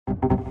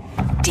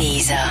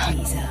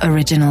Deezer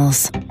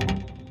Originals.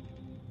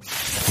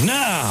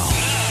 Now,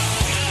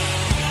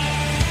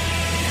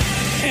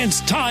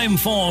 it's time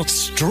for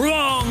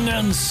Strong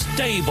and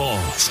Stable.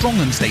 Strong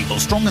and stable,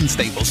 strong and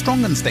stable, strong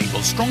and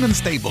stable, strong and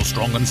stable,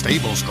 strong and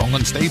stable, strong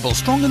and stable,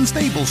 strong and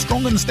stable,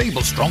 strong and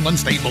stable, strong and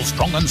stable,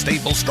 strong and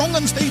stable, strong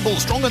and stable,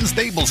 strong and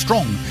stable,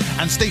 strong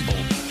and stable,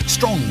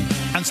 strong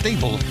and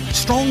stable,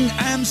 strong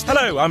and stable.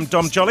 Hello, I'm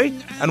Dom Jolly,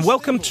 and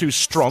welcome to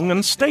Strong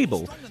and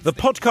Stable, the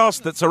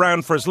podcast that's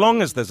around for as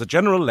long as there's a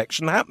general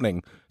election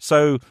happening.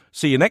 So,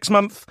 see you next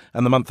month,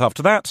 and the month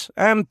after that,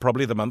 and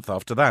probably the month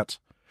after that.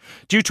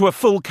 Due to a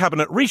full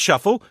cabinet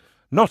reshuffle,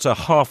 not a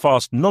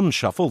half-assed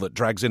non-shuffle that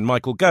drags in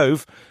Michael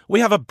Gove, we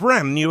have a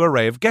brand new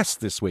array of guests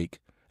this week.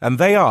 And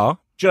they are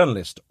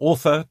journalist,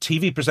 author,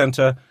 TV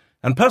presenter,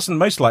 and person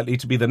most likely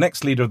to be the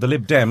next leader of the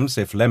Lib Dems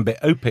if Lembit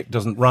Opik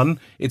doesn't run.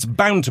 It's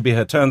bound to be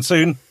her turn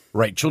soon.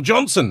 Rachel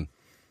Johnson.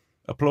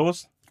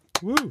 Applause.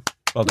 Woo.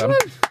 Well done.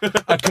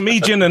 A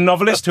comedian and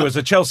novelist who, as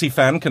a Chelsea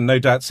fan, can no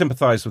doubt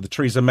sympathise with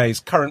Theresa May's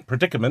current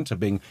predicament of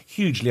being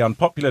hugely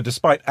unpopular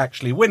despite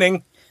actually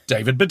winning.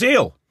 David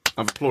Baddiel.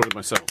 I've applauded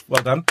myself.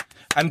 Well done.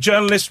 And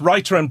journalist,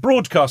 writer and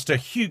broadcaster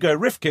Hugo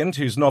Rifkind,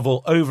 whose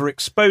novel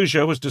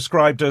Overexposure was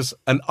described as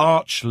an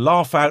arch,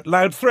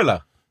 laugh-out-loud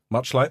thriller,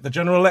 much like the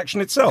general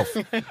election itself.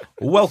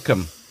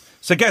 Welcome.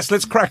 So, guess,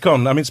 let's crack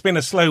on. I mean, it's been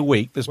a slow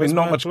week. There's been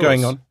not much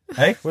going on.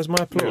 Hey? Where's my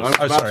applause?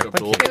 I'm about sorry. to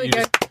applaud. Here we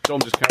go. Dom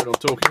just carried on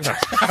talking.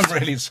 I'm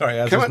really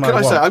sorry. Can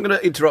I say, I'm going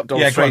to interrupt Dom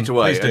straight go on,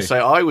 away please do. and say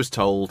I was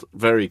told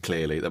very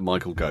clearly that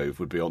Michael Gove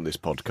would be on this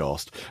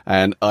podcast,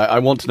 and I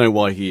want to know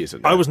why he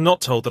isn't. I was not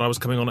told that I was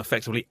coming on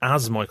effectively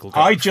as Michael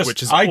Gove,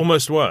 which is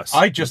almost worse.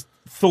 I just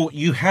thought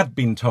you had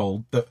been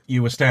told that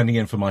you were standing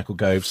in for Michael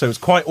Gove, so it's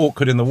quite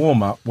awkward in the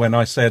warm-up when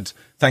I said,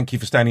 thank you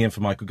for standing in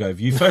for Michael Gove.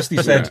 You firstly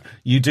said,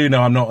 you do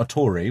know I'm not a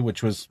Tory,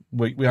 which was,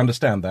 we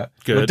understand that.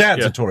 Good, Your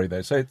dad's yeah. a Tory,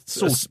 though, so it's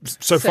sort of...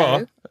 so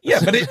far. Yeah,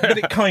 but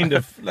it kind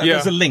of...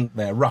 There's a link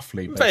there,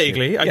 roughly. basically.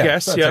 Vaguely, I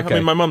guess, that's yeah. okay. I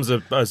mean, my mum's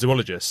a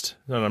zoologist,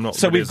 and I'm not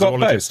So really we've a got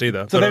zoologist both.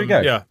 either. So there we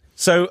go. Yeah.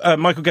 So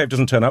Michael Gove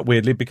doesn't turn up,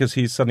 weirdly, because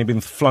he's suddenly been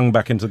flung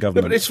back into the No,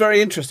 government. but it's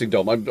very interesting,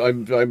 Dom. I'm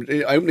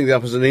opening it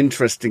up as an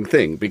interesting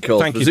thing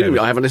because Thank you, presumably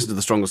David. I haven't listened to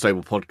the Strong and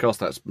Stable podcast.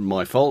 That's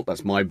my fault.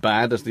 That's my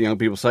bad, as the young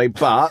people say.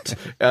 But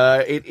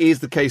it is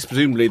the case,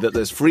 presumably, that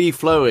there's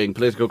free-flowing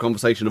political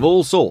conversation of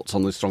all sorts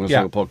on this Strong and Yeah.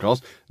 Stable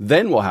podcast.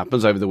 Then what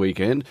happens over the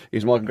weekend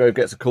is Michael Gove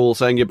gets a call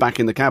saying you're back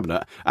in the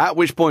cabinet, at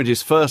which point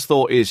his first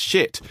thought is,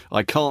 shit,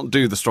 I can't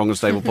do the Strong and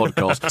Stable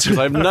podcast because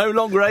I'm no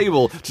longer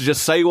able to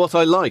just say what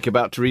I like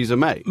about Theresa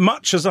May.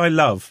 Much as I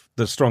love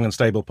the Strong and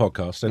Stable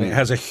podcast, and it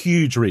has a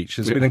huge reach,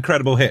 it's been an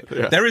incredible hit.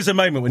 Yeah. There is a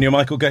moment when you're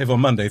Michael Gove on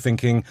Monday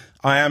thinking,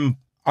 I am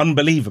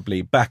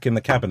unbelievably back in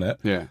the cabinet.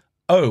 Yeah.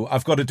 Oh,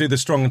 I've got to do the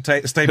Strong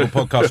and Stable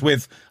podcast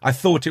with, I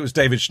thought it was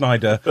David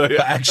Schneider, but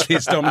actually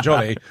it's Dom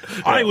Jolly.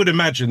 I would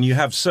imagine you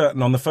have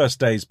certain, on the first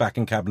days back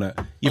in cabinet,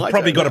 you've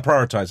probably got to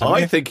prioritise, haven't I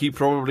you? think he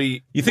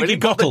probably... You think when he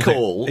got the bottled it?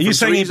 call Are you from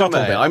saying he Theresa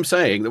bottled May, it? I'm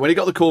saying that when he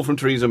got the call from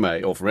Theresa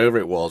May, or from whoever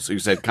it was, who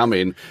said, come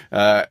in,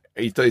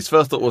 his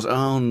first thought was,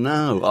 oh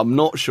no, I'm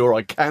not sure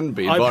I can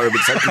be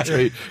Environment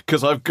Secretary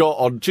because I've got,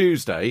 on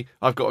Tuesday,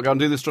 I've got to go and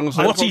do the Strong and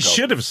Stable What he podcast.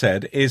 should have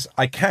said is,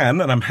 I can,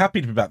 and I'm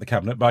happy to be back the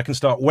cabinet, but I can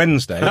start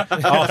Wednesday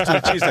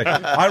after Tuesday.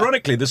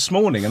 Ironically, this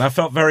morning, and I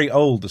felt very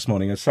old this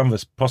morning, as some of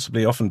us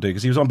possibly often do,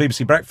 because he was on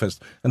BBC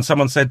Breakfast, and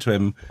someone said to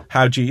him,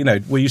 how do you,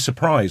 were you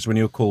surprised when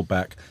you were called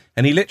back?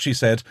 And he literally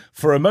said,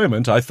 for a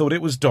moment, I thought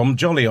it was Dom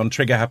Jolly on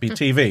Trigger Happy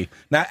TV.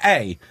 Now,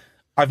 A,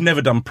 I've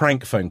never done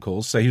prank phone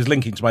calls, so he was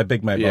linking to my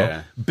big mobile.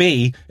 Yeah.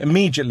 B,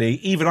 immediately,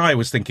 even I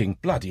was thinking,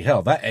 bloody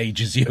hell, that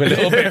ages you a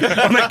little bit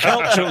on a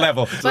cultural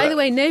level. By the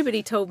way,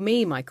 nobody told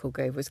me Michael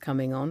Gove was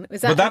coming on.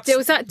 Was that, But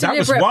was that that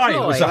was deliberate why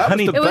ploy? it was a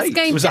honey. It was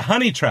It was a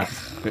honey trap.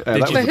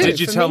 Did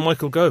you For tell me?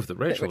 Michael Gove that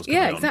Rachel was coming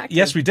Yeah, on? exactly.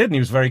 Yes, we did, and he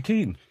was very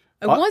keen.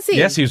 Was he?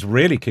 Yes, he was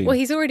really keen. Well,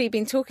 he's already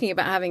been talking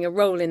about having a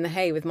role in the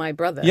hay with my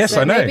brother. Yes,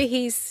 so I know. Maybe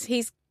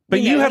he's. But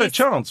you had a he's-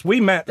 chance.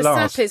 We met The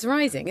last. sap is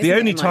rising. The isn't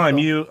only it, time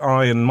Michael? you,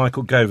 I, and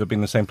Michael Gove have been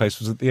in the same place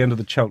was at the end of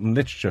the Cheltenham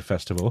Literature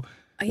Festival.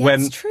 Yeah,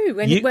 it's true.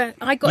 When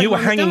I got you him were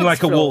on the hanging dance like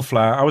a floor.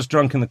 wallflower. I was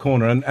drunk in the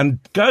corner, and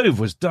Gove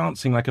was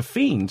dancing like a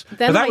fiend.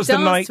 Then but that I was the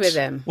danced night. with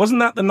him. Wasn't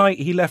that the night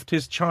he left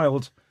his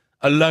child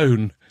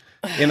alone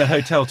in a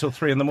hotel till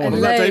 3 a.m?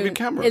 Wasn't that David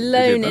Cameron who did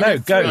Alone that? in No, a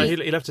go. No,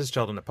 three. he left his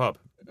child in a pub.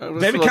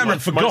 David Cameron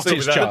forgot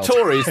his The child.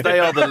 Tories, they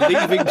are the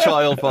leaving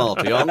child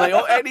party, aren't they?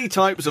 Or any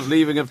types of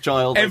leaving of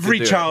child. they Every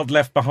could do. child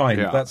left behind.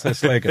 Yeah. That's their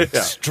slogan.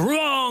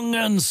 Strong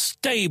and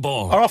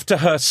Stable. After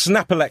her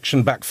snap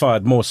election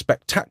backfired more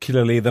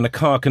spectacularly than a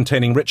car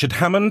containing Richard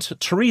Hammond,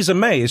 Theresa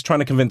May is trying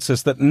to convince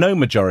us that no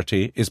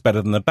majority is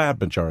better than a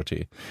bad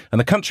majority. And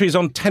the country is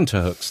on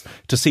tenterhooks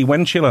to see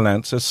when she'll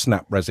announce a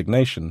snap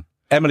resignation.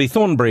 Emily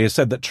Thornberry has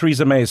said that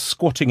Theresa May is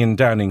squatting in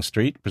Downing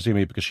Street,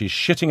 presumably because she's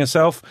shitting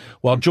herself,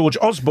 while George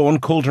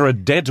Osborne called her a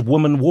dead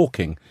woman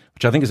walking,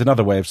 which I think is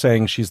another way of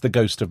saying she's the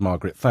ghost of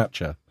Margaret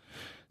Thatcher.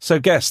 So,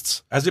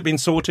 guests, has it been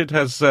sorted?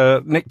 Has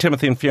Nick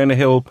Timothy and Fiona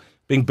Hill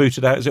been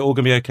booted out? Is it all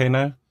going to be okay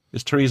now?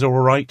 Is Theresa all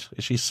right?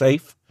 Is she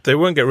safe? They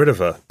won't get rid of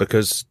her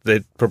because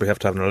they'd probably have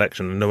to have an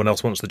election and no one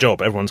else wants the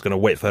job. Everyone's going to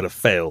wait for her to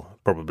fail,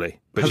 probably.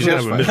 But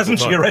Hasn't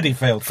she already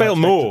failed? Fail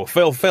more.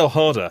 Fail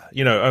harder.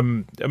 You know,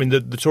 I mean,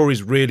 the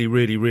Tories really,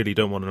 really, really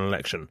don't want an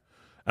election.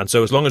 And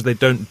so as long as they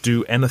don't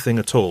do anything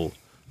at all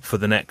for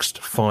the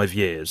next 5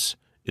 years,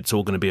 it's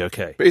all going to be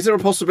okay. But is there a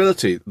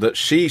possibility that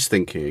she's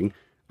thinking,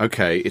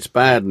 okay, it's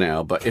bad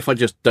now, but if I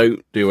just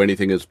don't do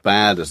anything as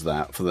bad as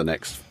that for the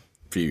next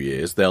few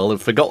years, they'll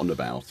have forgotten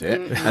about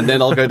it, and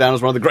then I'll go down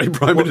as one of the great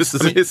prime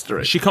ministers in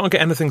history. She can't get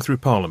anything through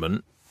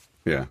Parliament.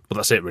 Yeah. But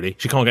that's it, really.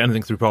 She can't get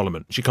anything through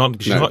Parliament. She can't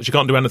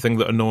do anything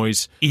that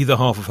annoys either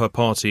half of her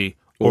party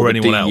or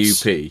anyone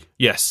else.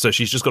 Yes, so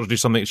she's just got to do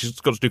something. She's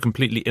got to do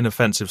completely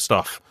inoffensive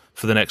stuff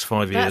for the next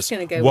 5 years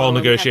while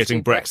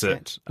negotiating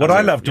Brexit. What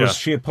I loved was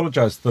she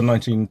apologised to the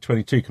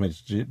 1922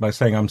 committee by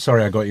saying, "I'm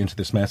sorry I got you into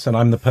this mess, and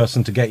I'm the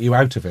person to get you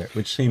out of it,"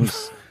 which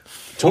seems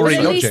Tory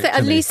logic.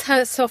 At least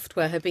her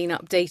software had been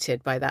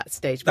updated by that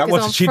stage.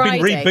 She'd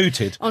been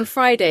rebooted. On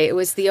Friday, it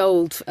was the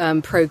old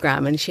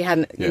programme, and she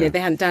hadn't, they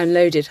hadn't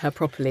downloaded her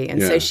properly, and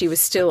so she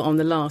was still on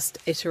the last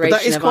iteration.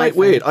 But that is quite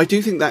weird. I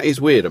do think that is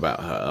weird about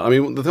her. I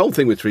mean, the whole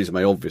thing with Theresa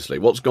May, obviously,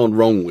 what's gone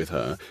wrong with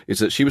her is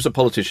that she was a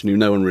politician who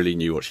no one really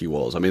knew what she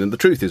was. I mean, and the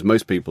truth is,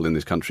 most people in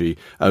this country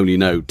only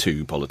know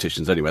two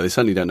politicians anyway. They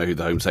certainly don't know who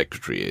the Home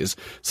Secretary is.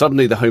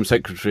 Suddenly, the Home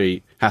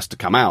Secretary has to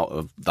come out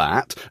of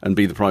that and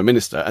be the Prime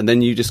Minister, and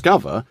then you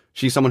discover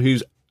she's someone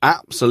who's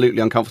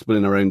absolutely uncomfortable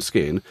in her own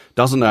skin,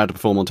 doesn't know how to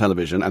perform on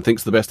television, and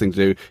thinks the best thing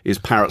to do is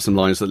parrot some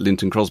lines that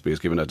Linton Crosby has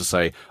given her to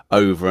say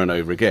over and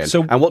over again.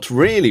 And what's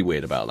really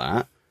weird about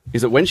that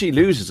is that when she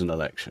loses an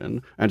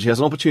election and she has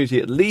an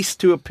opportunity at least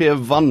to appear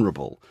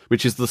vulnerable,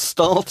 which is the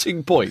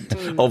starting point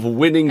of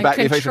winning back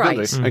the affection of the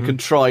country, and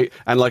contrite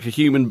and like a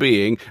human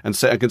being, and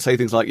can say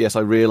things like, yes,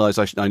 I realise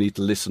I need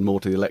to listen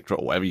more to the electorate,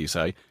 or whatever you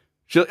say.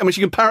 She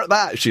can parrot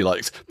that if she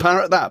likes.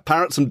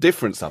 Parrot some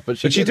different stuff. But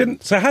she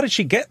didn't. So how did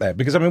she get there?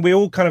 Because, I mean, we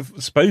all kind of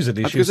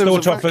supposedly she was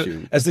thought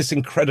of as this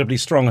incredibly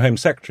strong Home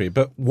Secretary.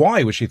 But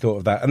why was she thought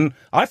of that? And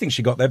I think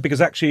she got there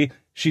because actually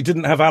she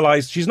didn't have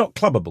allies. She's not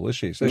clubbable, is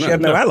she? So she had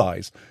no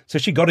allies. So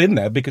she got in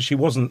there because she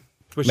wasn't.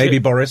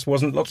 Boris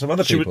wasn't lots of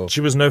other people.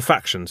 She was no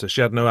faction, so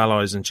she had no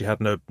allies and she had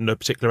no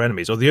particular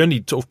enemies. Or the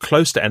only sort of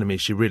close to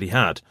enemies she really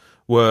had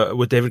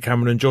were David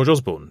Cameron and George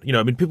Osborne. You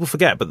know, I mean, people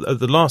forget, but at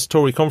the last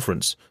Tory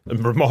conference,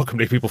 and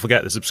remarkably people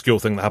forget this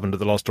obscure thing that happened at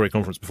the last Tory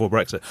conference before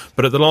Brexit,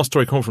 but at the last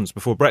Tory conference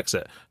before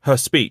Brexit, her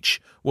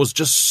speech was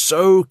just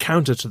so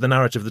counter to the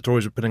narrative the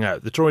Tories were putting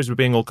out. The Tories were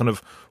being all kind of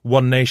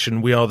one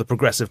nation, we are the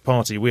progressive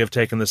party, we have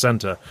taken the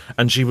centre,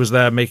 and she was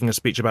there making a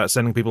speech about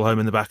sending people home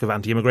in the back of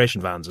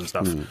anti-immigration vans and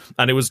stuff.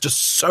 And it was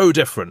just so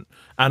different,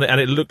 and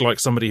it looked like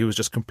somebody who was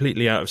just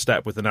completely out of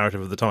step with the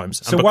narrative of the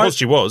times. And because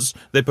she was,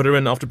 they put her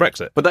in after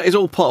Brexit. But that is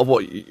all part of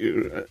what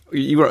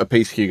you wrote a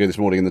piece, Hugo, this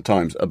morning in the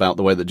Times about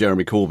the way that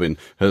Jeremy Corbyn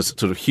has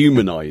sort of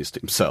humanised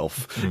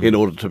himself in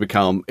order to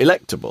become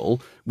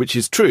electable, which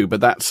is true,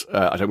 but that's,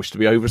 I don't wish to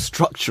be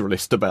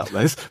over-structuralist about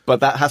this,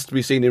 but that has to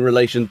be seen in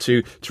relation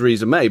to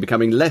Theresa May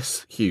becoming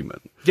less human.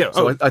 Yeah.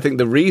 So I think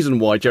the reason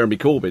why Jeremy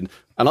Corbyn,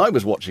 and I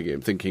was watching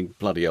him thinking,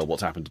 bloody hell,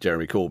 what's happened to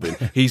Jeremy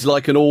Corbyn? He's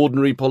like an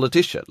ordinary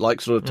politician,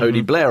 like sort of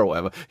Tony Blair or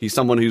whatever. He's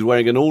someone who's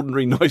wearing an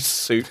ordinary nice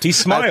suit. He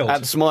smiled.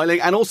 And smiling,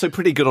 and also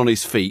pretty good on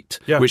his feet,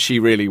 which he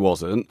really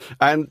wasn't,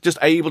 and just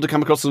able to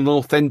come across as an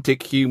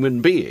authentic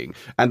human being.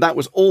 And that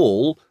was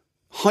all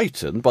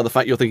heightened by the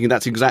fact you're thinking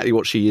that's exactly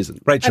what she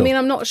isn't. Rachel. I mean,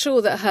 I'm not sure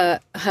that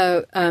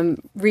her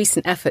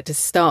recent effort to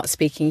start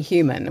speaking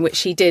human, which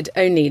she did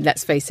only,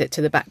 let's face it,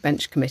 to the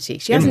backbench committee.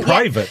 She hasn't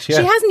she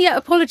hasn't yet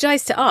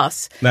apologised to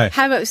us. No.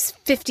 How about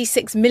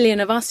 56 million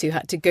of us who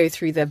had to go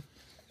through the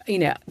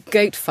rolling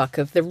goat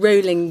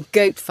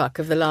fuck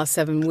of the last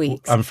 7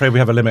 weeks. I'm afraid we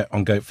have a limit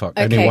on goat fuck.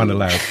 Okay. Only one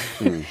allowed.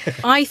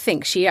 I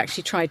think she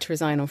actually tried to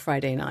resign on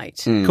Friday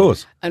night. Of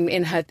course. And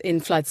in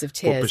floods of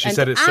tears. But she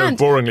said it so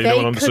boringly no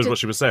one understood what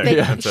she was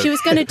saying. She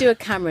was going to do a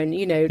Cameron,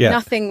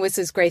 nothing was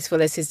as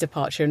graceful as his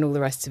departure and all the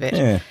rest of it.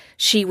 Yeah.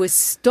 She was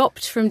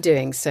stopped from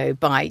doing so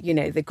by,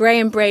 the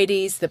Graham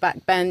Bradys, the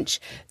backbench,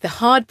 the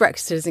hard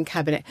Brexiters in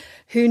cabinet,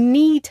 who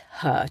need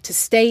her to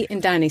stay in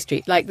Downing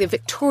Street, like the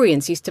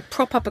Victorians used to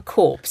prop up a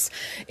corpse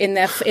in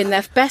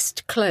their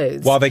best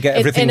clothes while they get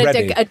everything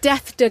ready. A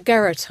death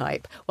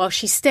daguerreotype, while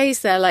she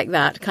stays there like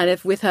that, kind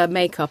of with her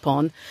makeup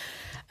on,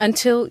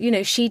 until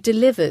she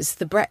delivers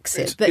the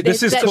Brexit.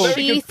 This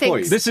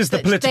is the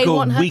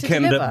political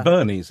weekend at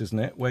Bernie's, isn't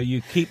it? Where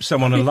you keep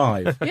someone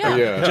alive,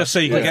 just so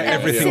you can get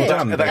everything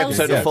done. That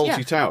episode of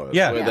Fawlty Towers,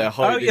 where they're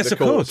hiding the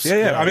corpse.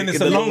 I mean,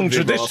 it's a long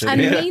tradition.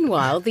 And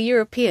meanwhile, the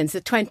Europeans,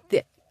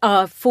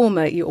 our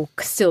former or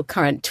still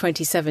current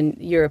 27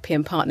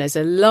 European partners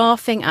are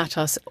laughing at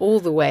us all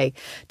the way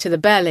to the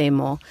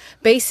Berlaymont,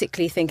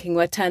 basically thinking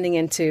we're turning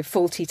into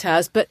Fawlty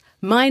Towers, but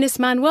minus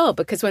Manuel,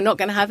 because we're not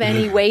going to have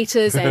any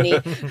waiters, any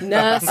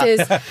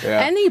nurses,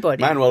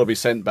 anybody. Manuel will be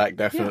sent back,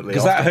 definitely.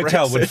 Because that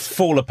hotel would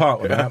fall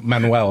apart without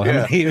Manuel. I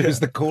mean, he was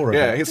the core of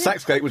it. His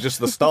Saxgate was just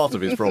the start of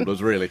his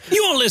problems, really.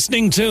 You're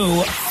listening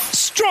to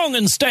Strong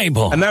and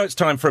Stable. And now it's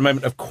time for a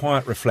moment of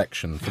quiet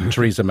reflection from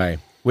Theresa May.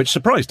 which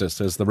surprised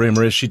us, as the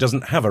rumour is she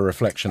doesn't have a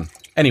reflection.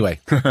 Anyway,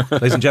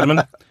 ladies and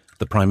gentlemen,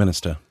 the Prime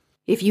Minister.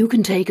 If you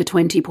can take a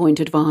 20-point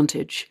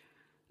advantage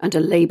and a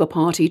Labour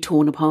Party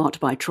torn apart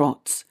by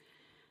trots,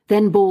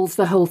 then balls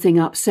the whole thing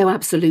up so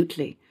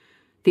absolutely,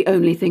 the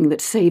only thing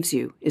that saves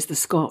you is the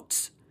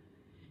Scots.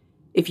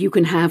 If you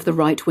can have the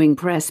right-wing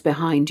press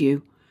behind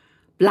you,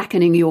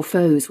 blackening your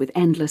foes with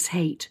endless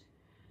hate,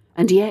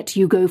 and yet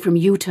you go from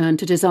U-turn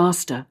to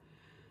disaster,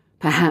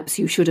 perhaps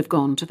you should have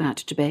gone to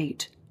that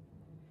debate.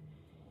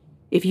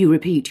 If you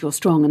repeat your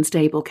strong and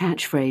stable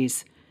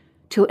catchphrase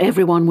till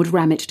everyone would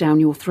ram it down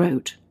your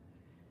throat,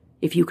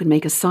 if you can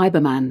make a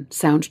Cyberman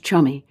sound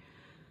chummy,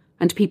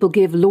 and people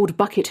give Lord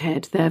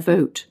Buckethead their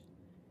vote,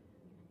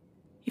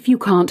 if you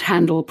can't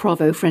handle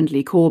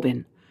Provo-friendly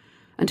Corbyn,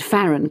 and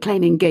Farron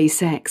claiming gay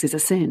sex is a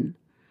sin,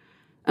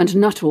 and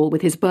Nuttall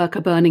with his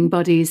burqa-burning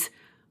buddies,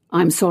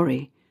 I'm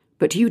sorry,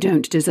 but you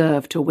don't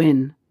deserve to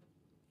win.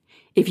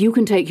 If you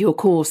can take your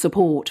core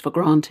support for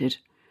granted,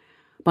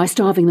 by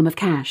starving them of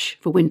cash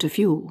for winter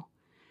fuel,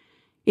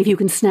 if you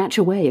can snatch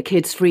away a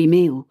kid's free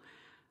meal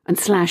and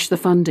slash the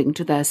funding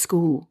to their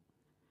school,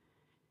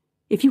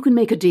 if you can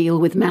make a deal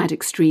with mad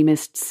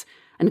extremists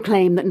and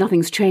claim that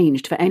nothing's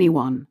changed for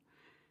anyone,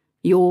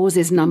 yours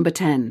is number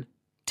 10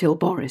 till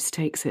Boris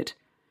takes it.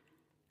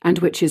 And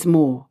which is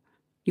more,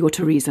 you're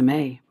Theresa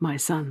May, my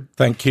son.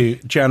 Thank you,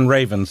 Jan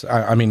Ravens,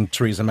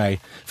 Theresa May,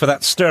 for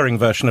that stirring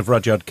version of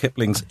Rudyard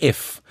Kipling's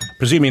If.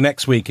 Presuming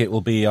next week it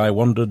will be I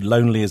wandered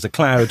lonely as a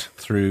cloud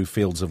through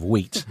fields of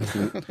wheat.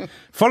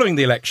 Following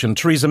the election,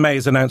 Theresa May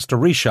has announced a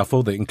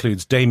reshuffle that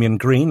includes Damien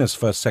Green as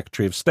First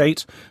Secretary of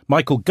State,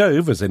 Michael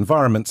Gove as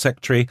Environment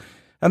Secretary,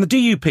 and the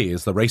DUP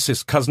is the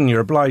racist cousin you're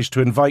obliged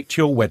to invite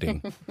to your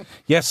wedding.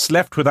 Yes,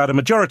 left without a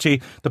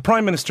majority, the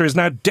Prime Minister is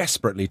now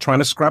desperately trying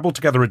to scrabble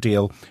together a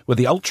deal with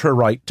the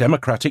ultra-right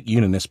Democratic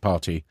Unionist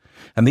Party.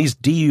 And these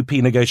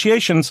DUP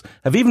negotiations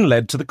have even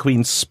led to the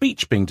Queen's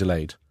speech being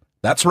delayed.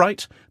 That's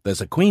right,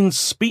 there's a Queen's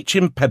speech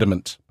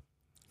impediment.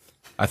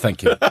 I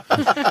thank you.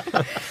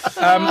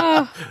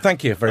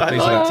 Thank you, very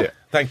pleased with that.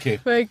 Thank you.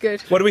 Very good.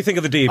 What do we think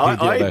of the DUP deal,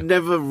 though? I'd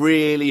never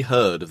really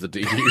heard of the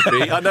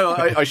DUP. I know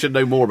I should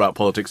know more about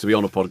politics to be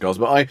on a podcast,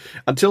 but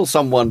until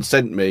someone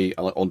sent me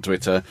on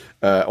Twitter,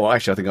 or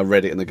actually I think I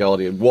read it in The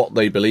Guardian, what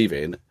they believe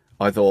in,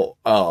 I thought,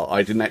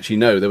 I didn't actually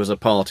know there was a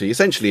party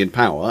essentially in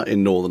power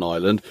in Northern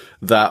Ireland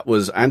that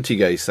was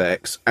anti-gay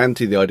sex,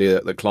 anti the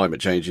idea that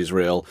climate change is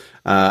real,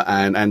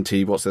 and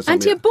anti-abortion, mate.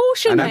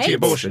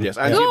 Anti-abortion, yes,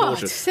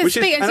 anti-abortion. God, as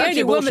the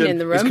only woman in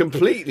the room. It's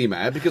completely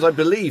mad because I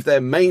believe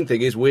their main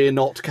thing is we're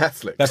not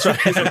Catholics. That's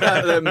right. Isn't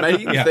that their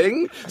main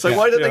thing? So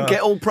why don't they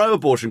get all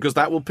pro-abortion? Because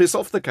that will piss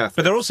off the Catholics.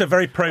 But they're also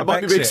very pro-Brexit. I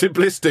might be being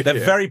simplistic.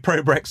 They're very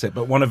pro-Brexit,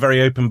 but want a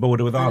very open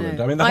border with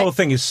Ireland. I mean, the whole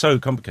thing is so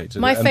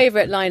complicated. My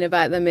favourite line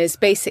about them is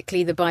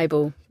basically the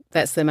Bible.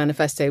 That's their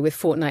manifesto with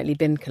fortnightly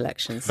bin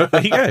collections. There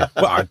you go.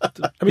 Well,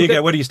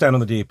 where do you stand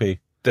on the DUP?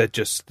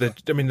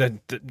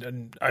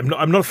 I'm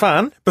not a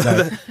fan,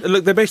 but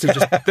look, they're basically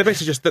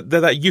just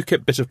they're that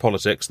UKIP bit of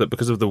politics that,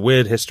 because of the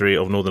weird history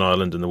of Northern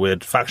Ireland and the weird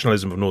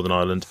factionalism of Northern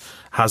Ireland,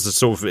 has a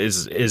sort of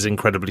is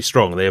incredibly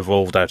strong. They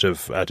evolved out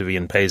of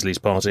Ian Paisley's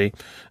party,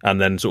 and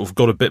then sort of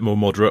got a bit more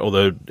moderate,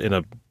 although in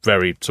a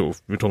very sort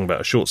of, we're talking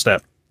about a short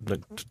step.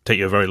 Take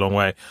you a very long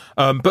way.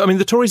 But I mean,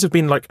 the Tories have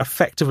been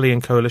effectively in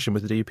coalition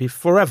with the DUP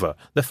forever.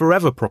 They're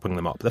forever propping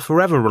them up. They're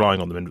forever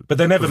relying on them. But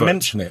they never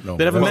mention it. They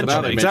never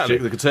mention it. Exactly.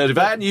 The Conservative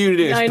and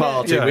Unionist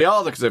Party. Yeah. We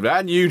are the Conservative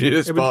and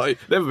Unionist Party.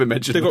 Never been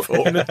mentioned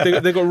before.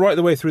 They got right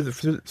the way through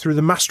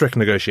the Maastricht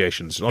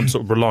negotiations on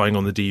sort of relying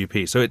on the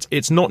DUP. So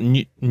it's not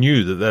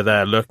new that they're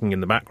there lurking in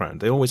the background.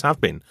 They always have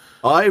been.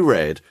 I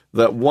read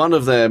that one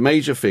of their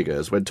major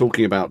figures, when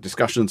talking about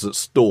discussions at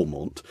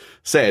Stormont,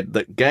 said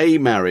that gay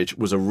marriage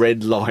was a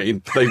red line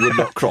they would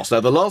not cross. Now,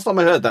 the last time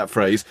I heard that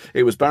phrase,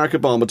 it was Barack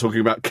Obama talking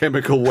about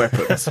chemical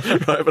weapons,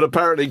 right? But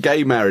apparently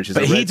gay marriage is a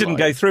red line. But he didn't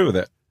go through with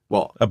it.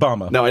 What?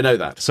 Obama. No, I know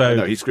that. So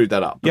no, he screwed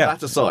that up. But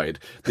that aside,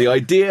 the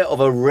idea of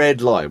a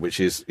red line, which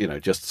is,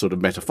 just sort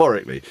of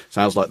metaphorically,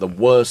 sounds like the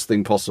worst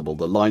thing possible.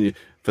 The line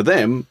for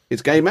them,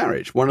 it's gay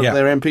marriage. One of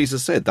their MPs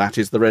has said that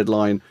is the red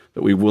line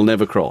that we will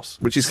never cross,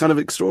 which is kind of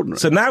extraordinary.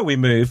 So now we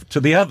move to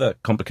the other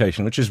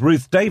complication, which is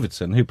Ruth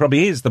Davidson, who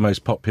probably is the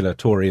most popular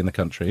Tory in the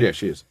country. Yeah,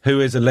 she is. Who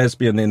is a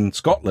lesbian in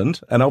Scotland,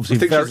 and obviously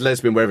I think she's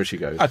lesbian wherever she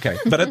goes. Okay,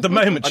 but at the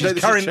moment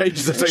she's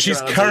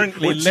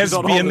currently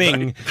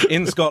lesbianing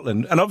in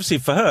Scotland, and obviously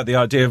for her the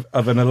idea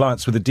of an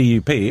alliance with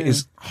the DUP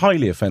is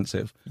highly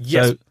offensive.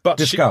 Yes, so but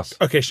discuss.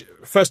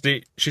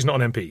 Firstly, she's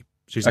not an MP.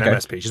 She's an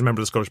MSP. She's a member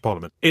of the Scottish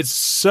Parliament. It's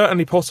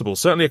certainly possible,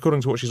 certainly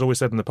according to what she's always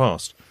said in the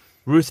past,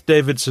 Ruth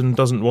Davidson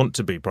doesn't want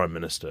to be Prime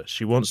Minister.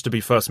 She wants to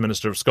be First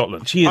Minister of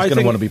Scotland. She is going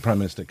to want to be Prime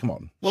Minister. Come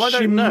on. Well, I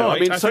don't know. I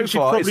mean, so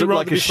far it's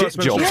like a shit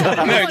job.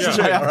 I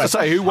have to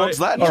say, who wants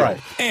that job? Right.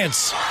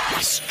 It's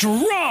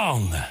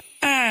strong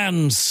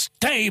and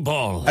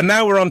stable. And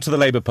now we're on to the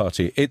Labour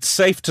Party. It's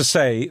safe to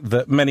say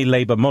that many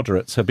Labour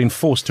moderates have been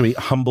forced to eat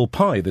humble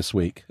pie this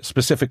week,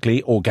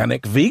 specifically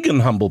organic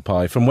vegan humble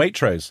pie from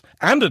Waitrose,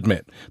 and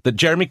admit that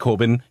Jeremy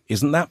Corbyn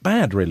isn't that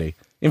bad, really.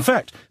 In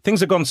fact, things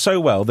have gone so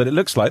well that it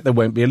looks like there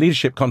won't be a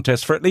leadership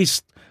contest for at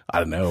least, I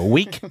don't know, a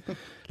week.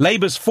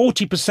 Labour's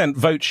 40%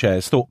 vote share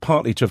is thought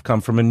partly to have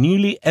come from a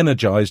newly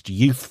energised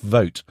youth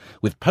vote,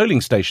 with polling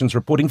stations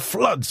reporting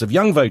floods of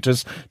young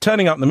voters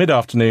turning up in the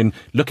mid-afternoon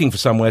looking for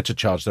somewhere to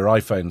charge their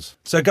iPhones.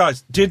 So,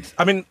 guys,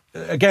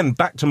 again,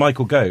 back to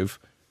Michael Gove,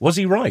 was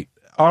he right?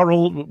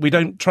 We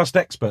don't trust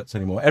experts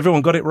anymore.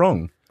 Everyone got it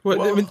wrong.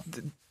 About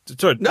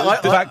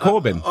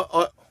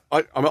Corbyn.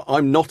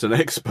 I'm not an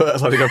expert,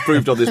 as I think I've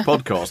proved on this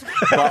podcast,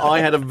 but I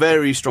had a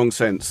very strong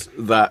sense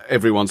that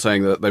everyone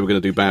saying that they were going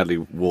to do badly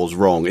was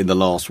wrong in the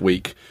last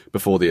week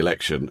before the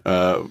election.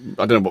 I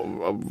don't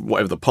know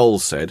whatever the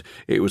polls said.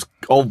 It was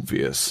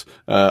obvious,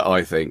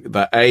 I think,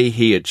 that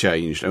he had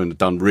changed and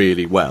done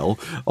really well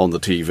on the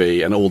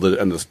TV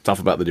and the stuff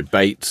about the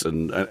debates,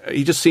 and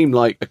he just seemed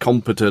like a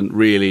competent,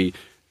 really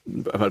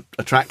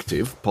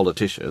attractive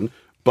politician.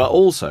 But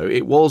also,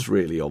 it was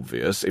really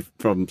obvious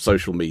from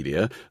social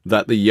media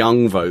that the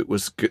young vote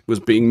was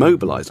being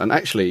mobilised. And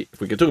actually,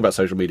 if we could talk about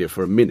social media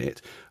for a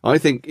minute, I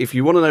think if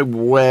you want to know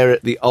where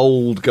the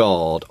old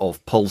guard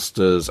of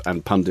pollsters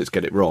and pundits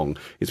get it wrong,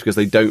 it's because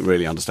they don't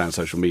really understand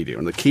social media.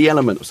 And the key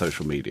element of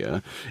social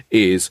media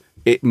is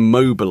it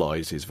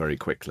mobilises very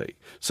quickly.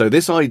 So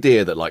this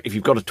idea that, like, if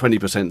you've got a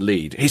 20%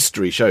 lead,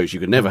 history shows you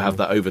can never have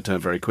that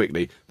overturned very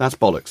quickly, that's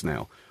bollocks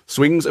now.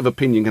 Swings of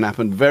opinion can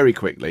happen very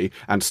quickly,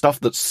 and stuff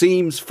that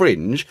seems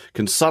fringe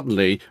can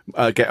suddenly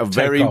get a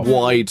very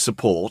wide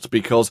support,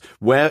 because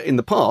where in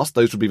the past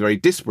those would be very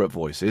disparate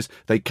voices,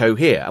 they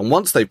cohere. And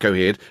once they've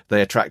cohered,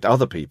 they attract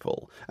other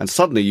people. And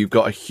suddenly you've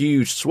got a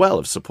huge swell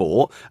of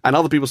support and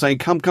other people saying,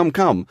 come, come,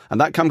 come.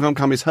 And that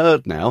come is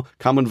heard now,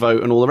 come and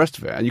vote and all the rest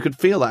of it. And you could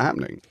feel that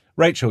happening.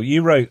 Rachel,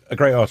 you wrote a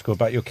great article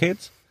about your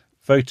kids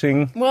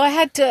voting. Well, I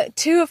had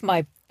two of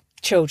my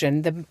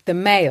children, the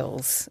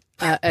males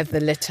of the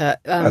litter,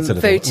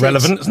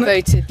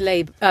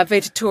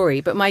 voted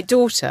Tory, but my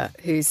daughter,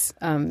 who's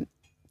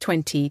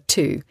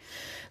 22,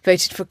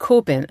 voted for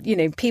Corbyn. You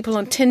know, people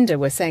on Tinder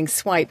were saying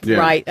swipe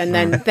right, and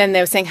then they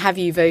were saying, have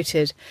you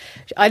voted?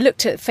 I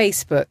looked at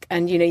Facebook,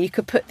 and you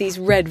could put these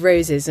red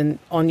roses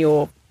on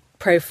your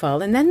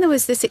profile, and then there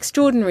was this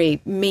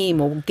extraordinary meme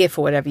or GIF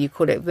or whatever you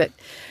call it that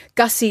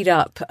gussied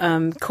up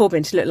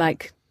Corbyn to look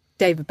like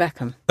David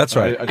Beckham. That's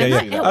right. And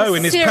it was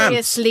in his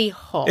seriously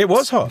pants. hot. It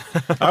was hot.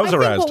 I was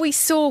aroused. Think what we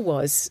saw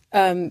was,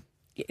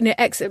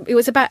 it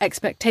was about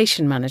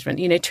expectation management.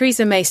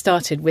 Theresa May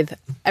started with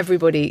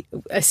everybody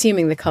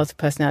assuming the cult of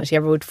personality.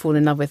 Everyone would fall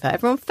in love with her.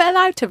 Everyone fell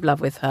out of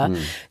love with her.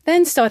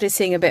 Then started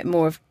seeing a bit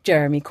more of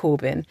Jeremy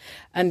Corbyn.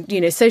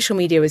 And, social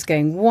media was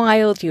going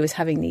wild. He was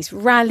having these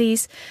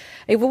rallies.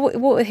 What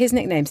were his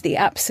nicknames? The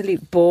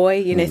Absolute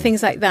Boy,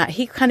 things like that.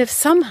 He kind of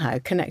somehow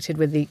connected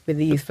with the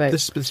youth vote.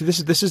 This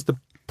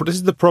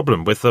is the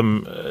problem with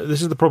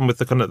This is the problem with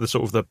the kind of the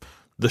sort of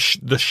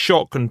the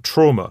shock and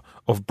trauma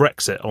of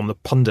Brexit on the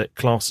pundit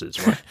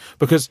classes, right?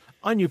 Because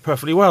I knew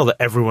perfectly well that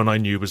everyone I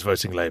knew was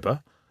voting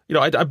Labour.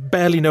 I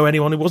barely know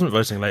anyone who wasn't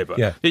voting Labour.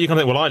 Yeah. You can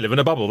think, well, I live in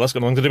a bubble. That's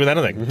got nothing to do with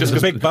anything. Just a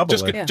big bubble.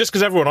 Just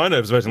because everyone I know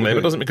is voting Labour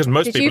doesn't, because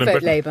most people in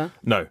Britain. Did you vote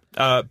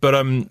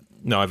Labour? No,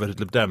 no, I voted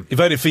Lib Dem. He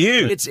voted for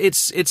you.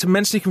 It's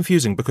immensely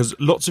confusing because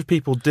lots of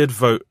people did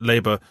vote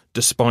Labour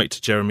despite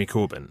Jeremy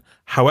Corbyn.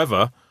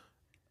 However,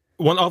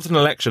 after an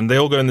election, they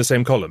all go in the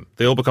same column.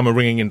 They all become a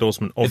ringing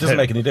endorsement of him. It doesn't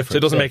make any difference. So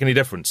it doesn't make any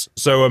difference.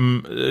 So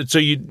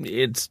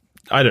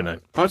I don't know.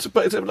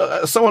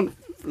 But someone,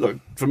 look,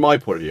 from my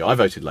point of view, I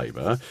voted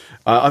Labour.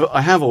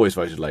 I have always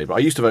voted Labour. I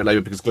used to vote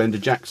Labour because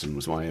Glenda Jackson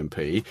was my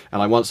MP,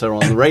 and I once heard her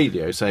on the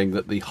radio saying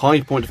that the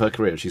high point of her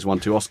career, and she's won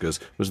 2 Oscars,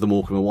 was the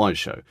Morecambe and Wise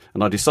show.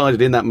 And I decided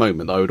in that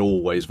moment that I would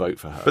always vote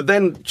for her. But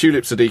then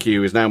Tulip Siddiqui,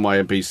 who is now my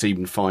MP,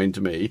 seemed fine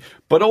to me.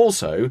 But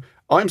also,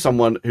 I'm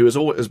someone who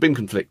has been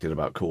conflicted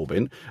about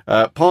Corbyn,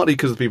 partly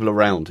because of the people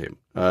around him.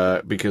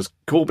 Because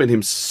Corbyn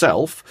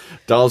himself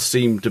does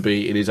seem to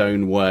be, in his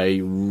own way,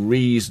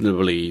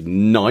 reasonably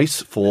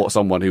nice for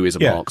someone who is a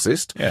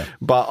Marxist. Yeah.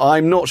 But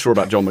I'm not sure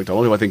about John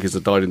McDonnell, who I think is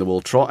a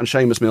dyed-in-the-wool trot, and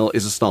Seamus Mill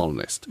is a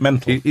Stalinist.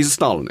 Mental. He's a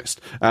Stalinist.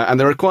 And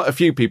there are quite a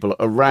few people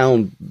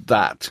around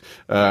that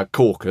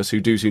caucus who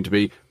do seem to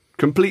be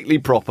completely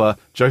proper.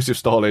 Joseph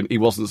Stalin, he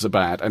wasn't so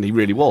bad, and he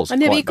really was. I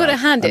know, you've got to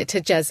hand it to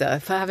Jezza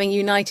for having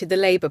united the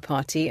Labour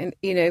Party, and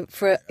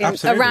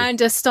around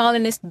a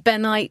Stalinist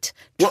Benite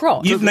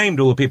trot. You've named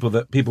all the people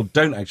that people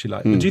don't actually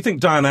like. But do you think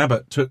Diane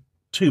Abbott took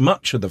too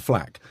much of the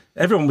flack?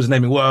 Everyone was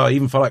naming, well,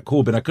 even for like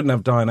Corbyn, I couldn't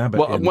have Diane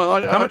Abbott in.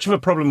 How much of a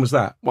problem was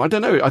that? Well, I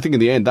don't know. I think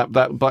in the end that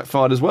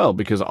backfired as well,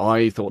 because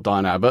I thought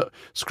Diane Abbott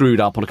screwed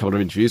up on a couple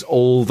of interviews,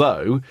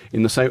 although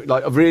in the same,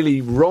 like, a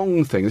really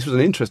wrong thing, this was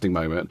an interesting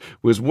moment,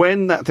 was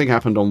when that thing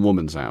happened on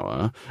Woman's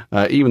Hour,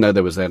 even though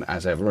there was then,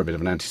 as ever, a bit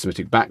of an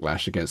anti-Semitic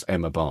backlash against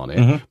Emma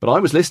Barnett, but I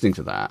was listening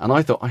to that and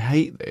I thought, I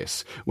hate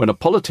this, when a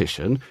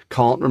politician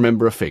can't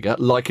remember a figure,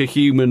 like a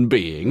human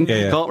being,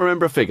 can't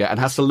remember a figure and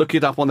has to look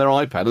it up on their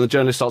iPad, and the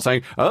journalist starts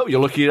saying, oh,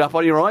 you're looking it it up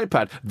on your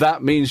iPad.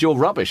 That means you're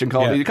rubbish and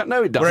can't. Yeah.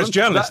 No, it doesn't. Whereas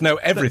journalists know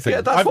everything.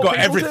 that's I've what got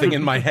people everything do.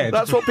 in my head.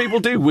 That's what people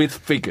do with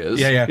figures.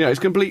 Yeah. You know, it's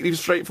completely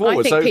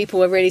straightforward. I think people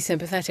were really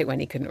sympathetic when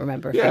he couldn't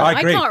remember a figure. I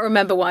agree. can't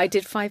remember what I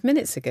did 5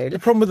 minutes ago. The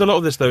problem with a lot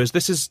of this, though, is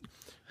this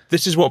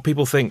is what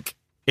people think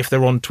if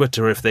they're on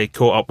Twitter, if they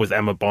caught up with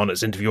Emma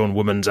Barnett's interview on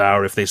Woman's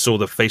Hour, if they saw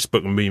the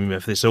Facebook meme,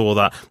 if they saw all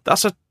that.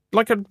 That's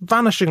like a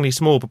vanishingly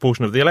small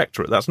proportion of the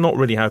electorate. That's not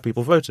really how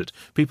people voted.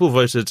 People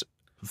voted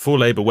for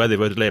Labour where they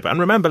voted Labour. And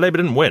remember, Labour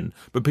didn't win,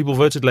 but people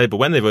voted Labour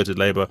when they voted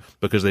Labour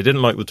because they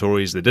didn't like the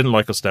Tories, they didn't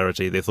like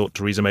austerity, they thought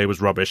Theresa May was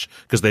rubbish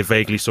because they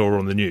vaguely saw her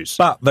on the news.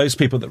 But those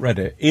people that read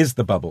it is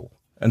the bubble.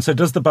 And so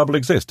does the bubble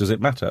exist? Does it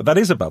matter? That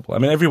is a bubble. I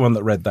mean, everyone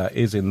that read that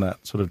is in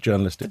that sort of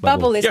journalistic The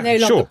bubble is Yeah, no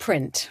longer sure.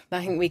 print.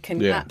 I think we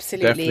can Yeah,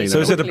 absolutely... definitely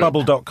So is it a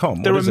conclude that.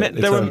 bubble.com? There What are is it?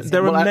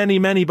 there Well, are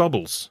many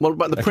bubbles. Well,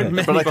 but the print,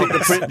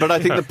 but I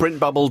think the print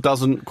bubble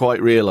doesn't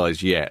quite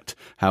realise yet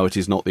how it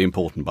is not the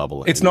important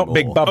bubble. It's not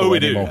big bubble Oh, we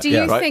do. anymore. Do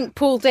you right. think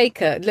Paul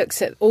Dacre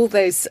looks at all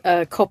those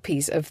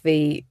copies of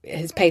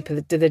his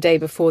paper the day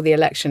before the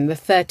election, the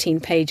 13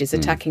 pages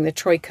attacking the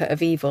troika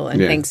of evil,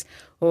 and Yeah. thinks,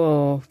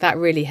 oh, that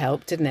really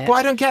helped, didn't it? But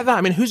I don't get that.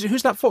 I mean, who's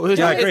that for? Who's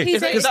Yeah, I that? agree.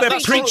 He's a- Because they're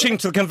that's preaching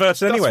to the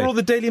converted That's anyway. for all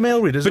the Daily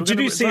Mail readers. But did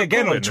you see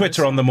again on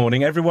Twitter on the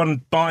morning,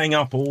 everyone buying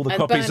up all the And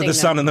copies of burning the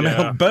Sun and the them.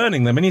 Mail, Yeah.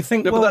 burning them, and you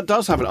think, No, well, but that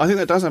does have. I think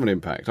that does have an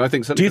impact. I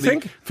think. Do you for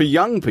think? For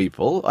young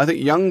people, I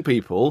think young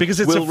people Because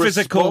it's will a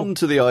physical- respond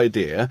to the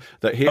idea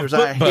that here's Of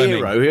our book burning.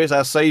 hero, here's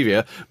our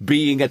saviour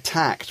being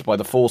attacked by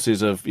the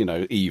forces of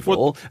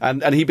evil,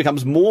 and he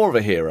becomes more of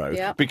a hero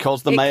Yeah.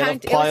 because the It Mail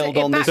can't- have piled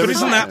it on this. backfires. but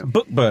isn't attack. that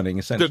book burning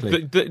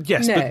essentially?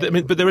 Yes,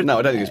 No. but there is No,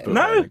 I don't think it's book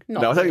No? burning.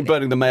 Not No, I think really.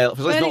 burning the Mail. It's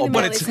Burning not a the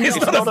book. Mail is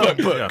It's not. not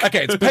a book.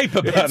 Okay, it's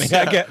paper burning.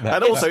 I get that.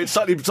 And also, it's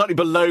slightly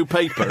below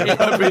paper.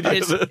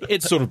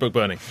 it's sort of book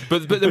burning.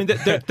 But I mean,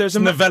 there's a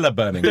Novella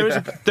burning.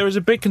 There is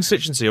a big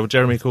constituency of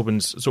Jeremy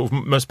Corbyn's sort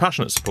of most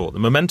passionate support, the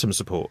momentum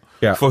support,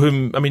 Yeah. for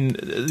whom, I mean,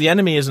 the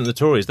enemy isn't the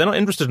Tories. They're not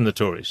interested in the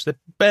Tories. They're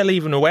barely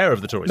even aware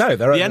of the Tories. No,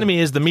 they're the enemy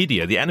is the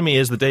media. The enemy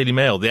is the Daily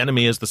Mail. The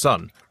enemy is the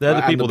Sun. They're the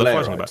And people the they're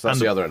fighting Blairites. about. That's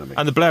And the other enemy.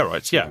 And the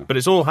Blairites, yeah. But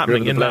it's all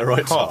happening in that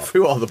Blairites are. path.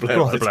 Who are the Blairites?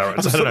 Who are the Blairites?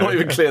 It's I don't not know.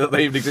 even clear that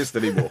they even exist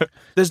anymore.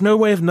 There's no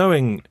way of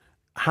knowing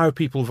how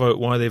people vote,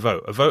 why they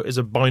vote. A vote is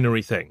a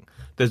binary thing.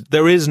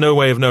 There is no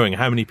way of knowing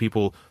how many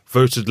people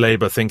voted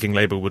Labour thinking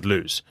Labour would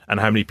lose, and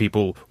how many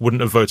people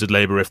wouldn't have voted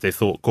Labour if they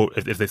thought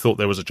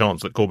there was a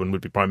chance that Corbyn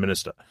would be Prime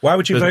Minister. Why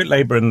would you There's- vote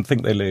Labour and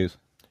think they lose?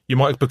 You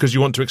might, because you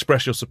want to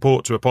express your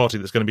support to a party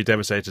that's going to be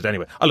devastated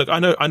anyway. Oh, look, I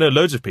know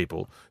loads of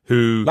people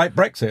who Like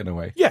Brexit in a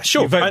way. Yeah,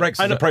 sure. You vote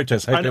Brexit as a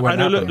protest, hope I it know, won't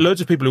happen.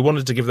 loads of people who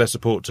wanted to give their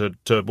support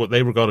to what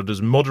they regarded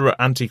as moderate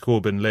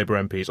anti-Corbyn Labour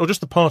MPs, or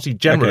just the party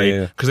generally,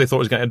 Okay, because they thought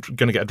it was going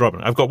to get a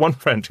drubbing. I've got one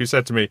friend who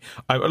said to me,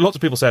 lots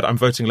of people said, I'm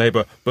voting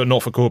Labour, but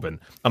not for Corbyn.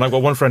 And I've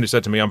got one friend who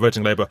said to me, I'm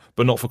voting Labour,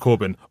 but not for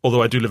Corbyn,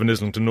 although I do live in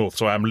Islington North,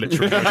 so I am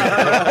literally...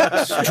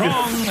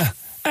 Strong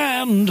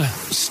and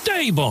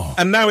stable.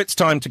 And now it's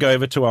time to go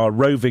over to our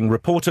roving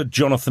reporter,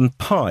 Jonathan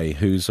Pye,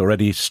 whose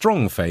already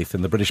strong faith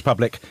in the British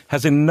public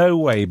has in no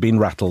way been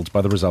rattled by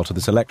the result of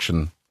this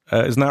election.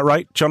 Isn't that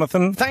right,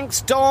 Jonathan?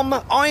 Thanks, Dom.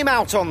 I'm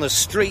out on the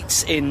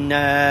streets in...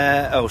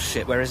 oh,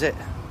 shit, where is it?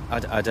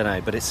 I don't know,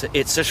 but it's a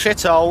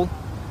shithole.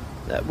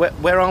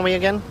 Where are we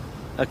again?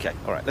 OK,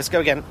 all right, let's go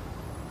again.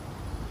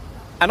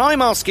 And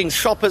I'm asking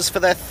shoppers for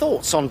their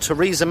thoughts on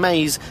Theresa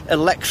May's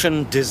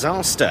election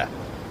disaster.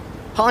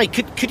 Hi,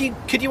 could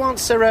you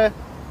answer...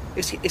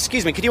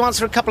 excuse me, could you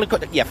answer a couple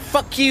of... Yeah,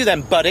 fuck you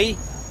then, buddy.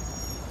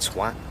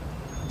 Twat.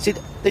 See,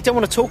 they don't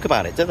want to talk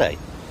about it, do they?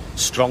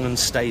 Strong and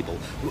stable.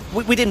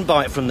 We didn't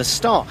buy it from the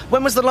start.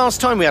 When was the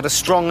last time we had a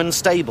strong and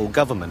stable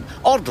government?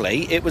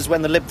 Oddly, it was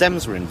when the Lib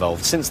Dems were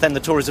involved. Since then, the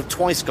Tories have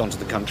twice gone to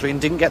the country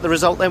and didn't get the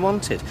result they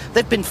wanted.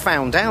 They've been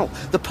found out.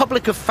 The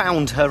public have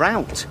found her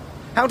out.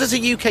 How does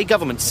a UK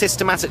government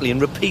systematically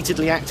and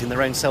repeatedly act in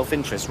their own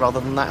self-interest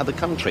rather than that of the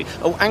country?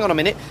 Oh, hang on a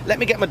minute. Let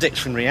me get my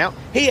dictionary out.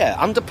 Here,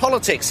 under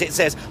politics, it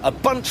says, a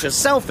bunch of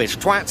selfish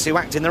twats who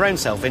act in their own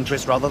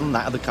self-interest rather than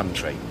that of the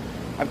country.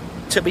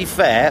 To be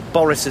fair,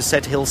 Boris has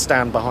said he'll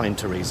stand behind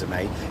Theresa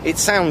May. It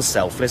sounds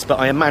selfless, but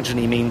I imagine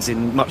he means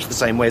in much the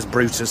same way as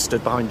Brutus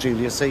stood behind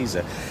Julius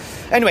Caesar.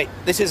 Anyway,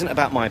 this isn't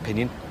about my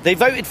opinion. They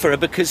voted for her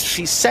because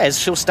she says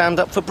she'll stand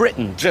up for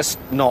Britain, just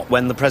not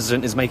when the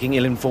president is making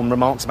ill-informed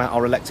remarks about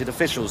our elected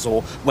officials,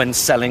 or when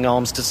selling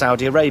arms to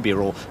Saudi Arabia,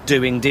 or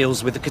doing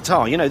deals with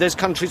Qatar. You know, those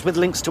countries with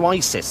links to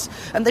ISIS.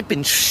 And they've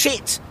been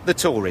shit, the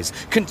Tories,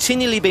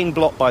 continually being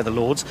blocked by the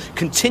Lords,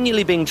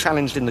 continually being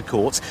challenged in the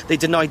courts. They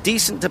deny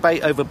decent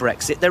debate over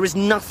Brexit. There is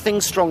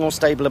nothing strong or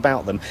stable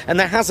about them, and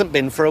there hasn't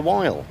been for a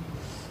while.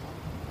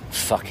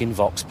 Fucking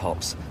Vox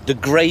Pops. The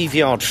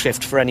graveyard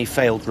shift for any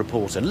failed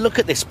reporter. Look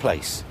at this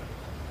place.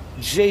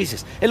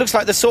 Jesus. It looks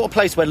like the sort of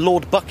place where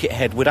Lord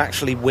Buckethead would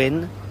actually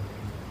win.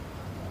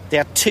 They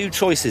had two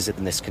choices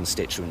in this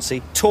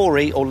constituency,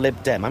 Tory or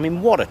Lib Dem. I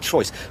mean, what a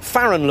choice.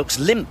 Farron looks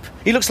limp.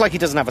 He looks like he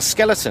doesn't have a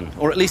skeleton,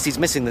 or at least he's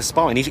missing the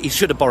spine. He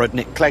should have borrowed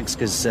Nick Clegg's,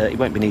 because he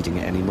won't be needing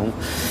it anymore.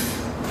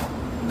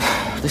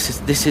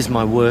 This is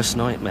my worst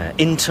nightmare.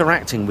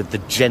 Interacting with the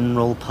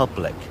general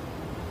public.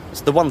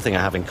 It's the one thing I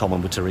have in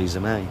common with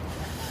Theresa May.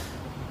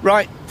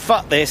 Right,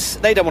 fuck this.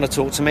 They don't want to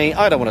talk to me.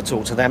 I don't want to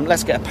talk to them.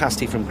 Let's get a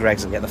pasty from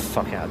Greggs and get the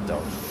fuck out of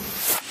Dodge.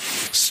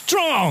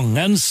 Strong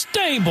and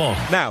stable.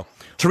 Now,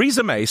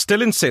 Theresa May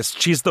still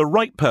insists she's the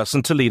right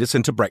person to lead us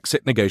into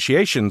Brexit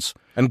negotiations.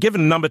 And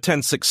given Number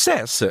 10's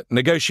success at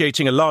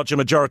negotiating a larger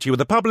majority with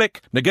the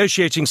public,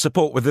 negotiating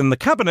support within the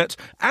cabinet,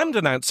 and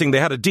announcing they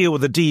had a deal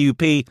with the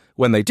DUP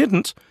when they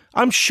didn't,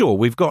 I'm sure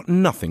we've got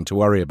nothing to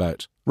worry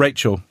about.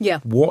 Rachel,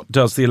 what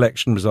does the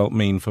election result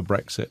mean for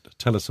Brexit?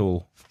 Tell us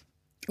all.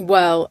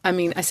 Well, I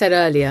mean, I said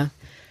earlier,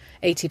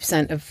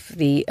 80% of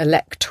the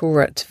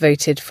electorate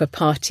voted for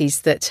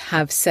parties that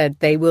have said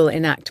they will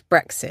enact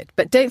Brexit.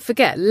 But don't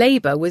forget,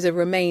 Labour was a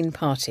Remain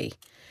party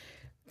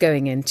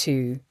going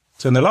into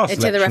in the last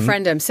the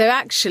referendum. So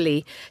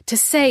actually, to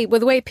say, well,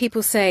 the way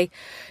people say,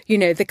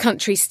 the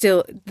country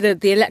still,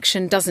 the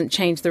election doesn't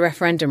change the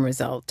referendum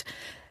result,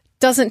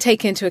 doesn't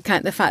take into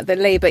account the fact that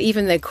Labour,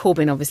 even though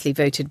Corbyn obviously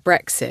voted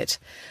Brexit,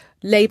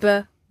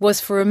 Labour was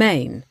for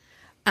Remain.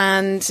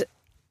 And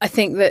I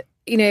think that,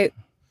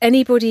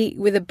 anybody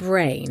with a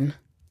brain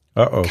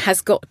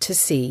has got to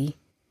see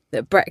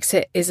that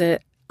Brexit is an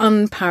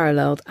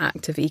unparalleled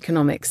act of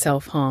economic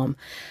self-harm.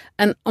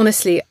 And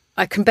honestly,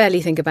 I can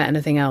barely think about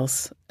anything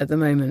else at the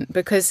moment,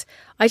 because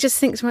I just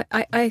think,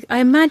 I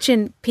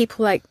imagine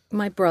people like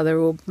my brother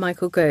or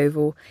Michael Gove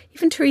or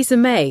even Theresa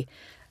May,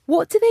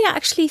 what do they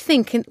actually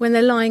think when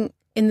they're lying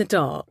in the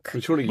dark?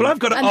 Well, I've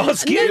got to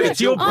ask you.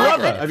 It's your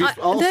brother. Have you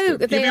asked him?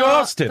 Have you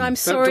asked him? I'm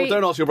sorry.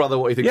 Don't ask your brother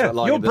what he thinks about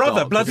lying your in the brother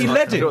dark. bloody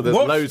led it. There's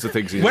loads of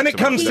things. When it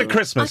comes to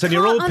Christmas and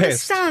you're all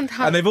pissed,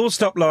 and they've all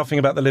stopped laughing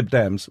about the Lib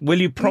Dems, will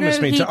you promise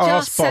me to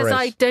ask Boris? Says,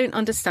 I don't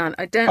understand.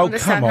 I don't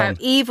understand how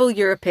evil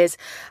Europe is,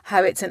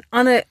 how it's an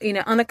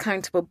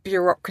unaccountable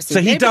bureaucracy.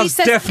 So he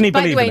definitely believe in it.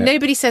 By the way,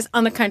 nobody says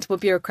unaccountable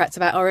bureaucrats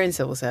about our own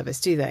civil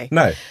service, do they?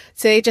 No.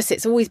 So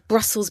it's always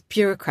Brussels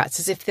bureaucrats,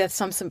 as if there's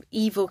some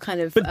evil kind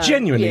of... But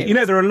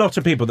genuinely, there are a lot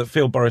of people that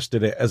feel Boris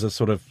did it as a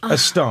sort of a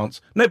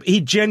stance. No, but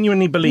he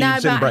genuinely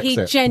believes in Brexit.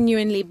 He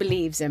genuinely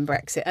believes in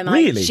Brexit, and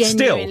really? I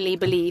genuinely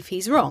believe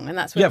he's wrong, and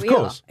that's where we are. Yeah,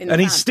 of course.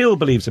 And he still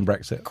believes in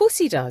Brexit. Of course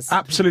he does.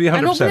 Absolutely,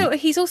 100%. And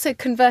he's also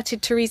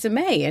converted Theresa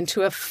May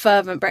into a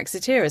fervent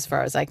Brexiteer, as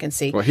far as I can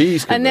see. Well,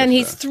 he's and then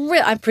he's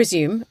thrilled. I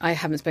presume, I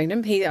haven't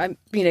spoken to him.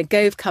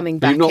 Gove coming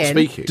back in. You're not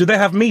speaking. Do they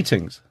have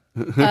meetings?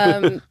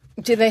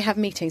 Do they have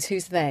meetings?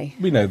 Who's they?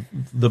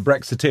 The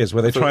Brexiteers,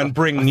 where they try and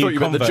bring new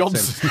converts the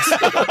Johnsons.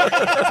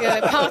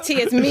 The party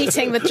is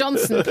meeting the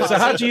Johnson party. So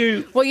how do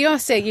you... Well, you are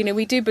saying,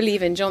 we do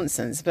believe in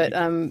Johnsons, but...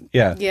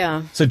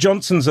 Yeah. So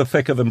Johnsons are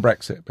thicker than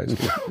Brexit,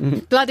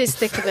 basically. Blood is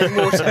thicker than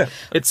water.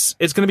 It's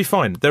going to be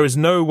fine. There is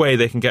no way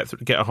they can get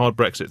a hard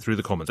Brexit through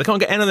the Commons. They can't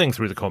get anything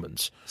through the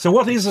Commons. So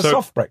what is a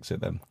soft Brexit,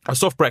 then? A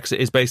soft Brexit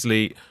is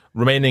basically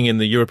remaining in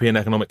the European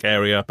Economic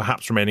Area,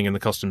 perhaps remaining in the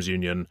customs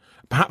union.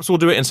 Perhaps we'll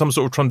do it in some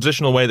sort of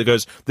transitional way that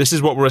goes, this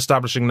is what we're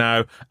establishing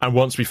now, and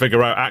once we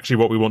figure out actually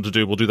what we want to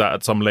do, we'll do that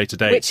at some later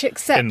date. Which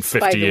accepts, in 50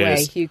 by the years.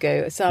 way,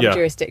 Hugo, some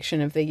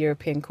jurisdiction of the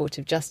European Court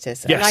of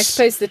Justice. Yes. And I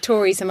suppose the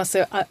Tories must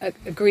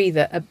agree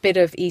that a bit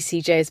of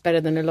ECJ is better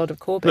than a lot of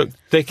Corbyn. Look,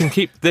 they can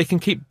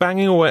keep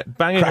banging on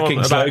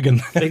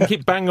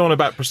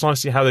about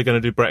precisely how they're going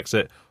to do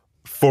Brexit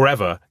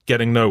forever,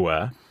 getting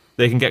nowhere.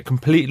 They can get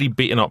completely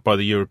beaten up by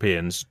the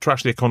Europeans,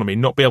 trash the economy,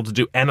 not be able to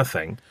do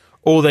anything,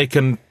 or they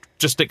can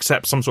just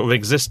accept some sort of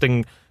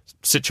existing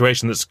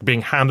situation that's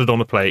being handed on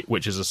a plate,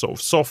 which is a sort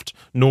of soft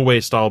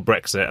Norway-style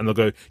Brexit, and they'll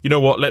go, you know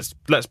what, let's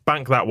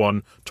bank that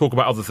one, talk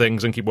about other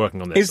things, and keep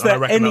working on this. I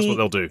reckon that's what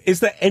they'll do.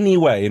 Is there any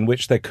way in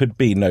which there could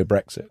be no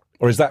Brexit?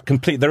 Or is that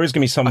complete? There is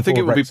going to be some. I think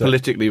it would Brexit. be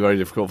politically very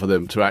difficult for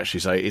them to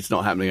actually say it's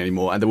not happening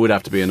anymore, and there would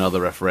have to be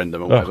another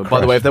referendum or whatever. By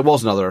the way, if there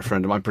was another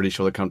referendum, I'm pretty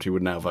sure the country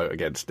would now vote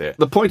against it.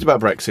 The point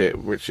about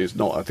Brexit, which is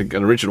not, I think,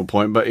 an original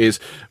point, but is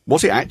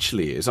what it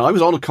actually is. I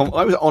was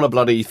on a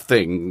bloody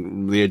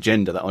thing, the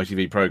Agenda, that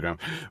ITV programme,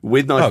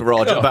 with Nigel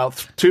Farage about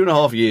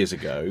 2.5 years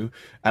ago.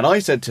 And I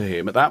said to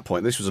him at that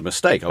point, this was a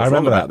mistake. I was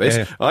wrong about this.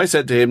 Yeah. I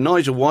said to him,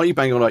 Nigel, why are you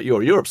banging on about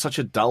Europe? Europe's such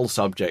a dull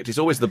subject. It's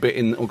always the bit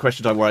on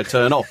Question Time where I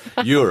turn off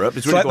Europe.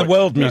 It's really like the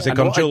world music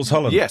on Jules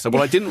Holland. Yes, and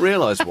what I didn't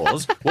realise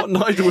was what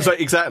Nigel was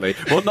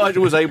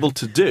able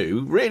to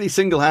do, really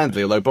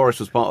single-handedly, although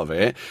Boris was part of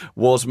it,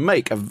 was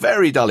make a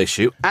very dull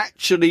issue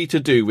actually to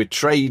do with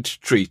trade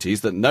treaties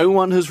that no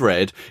one has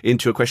read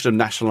into a question of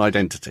national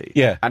identity.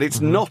 Yeah. And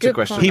it's not a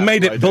question of national identity. He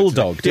made it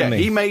bulldog, didn't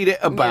he? He made it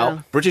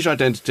about British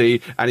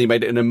identity, and he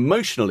made it an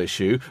emotional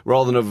issue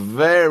rather than a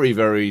very,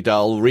 very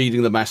dull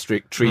reading the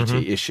Maastricht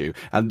Treaty issue.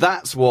 And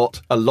that's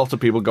what a lot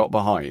of people got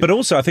behind. But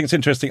also, I think it's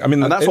interesting. I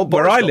mean, that's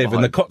where I live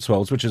in the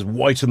Cotswolds, which is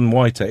whiter than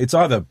whiter, it's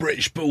either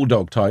British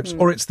bulldog types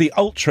or it's the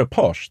ultra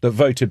posh that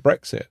voted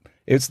Brexit.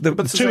 It's the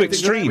But it's the two same thing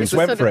extremes there.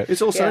 went It's for a- it.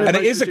 it's also Yeah. And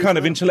it is a emotionally kind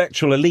of driven.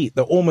 intellectual elite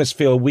that almost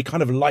feel we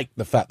kind of like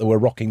the fact that we're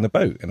rocking the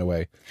boat in a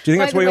way. Do you think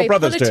By that's the what way, your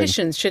brother's doing?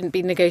 politicians shouldn't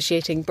be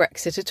negotiating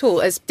Brexit at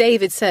all. As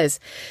David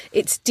says,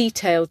 it's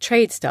detailed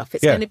trade stuff.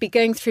 It's Yeah. going to be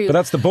going through But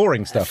that's the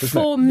boring stuff, isn't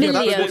it? 4 Yeah, that's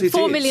what million, it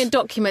 4 is. million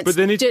documents, But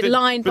they need to-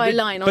 line but by they-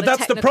 line on But a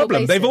that's the technical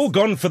problem. They've basis. all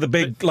gone for the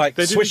big, they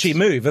didn't- swishy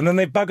move, and then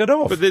they've buggered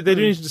off. But they do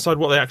need to decide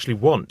what they actually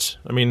want.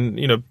 I mean,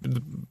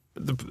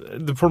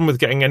 the problem with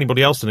getting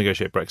anybody else to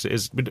negotiate Brexit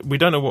is we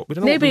don't know what we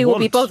don't know. Nobody what will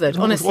we be want. bothered, We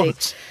don't know what we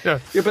honestly. want. Yeah.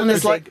 Yeah, but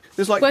there's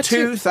Honestly. like We're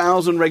too-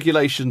 2,000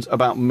 regulations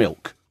about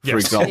milk, for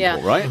Yes. example, Yeah.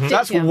 right? Mhm.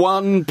 That's Yeah.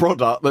 one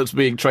product that's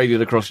being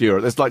traded across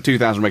Europe. There's like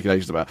 2,000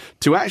 regulations about.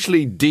 To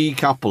actually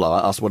decouple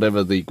us,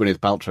 whatever the Gwyneth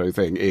Paltrow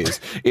thing is,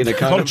 in a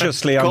kind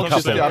Consciously of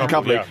consciously uncoupling.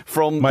 uncoupling Yeah.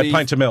 from My the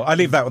pint of milk. I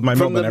leave that with my from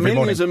milkman the every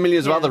morning. millions and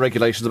millions of other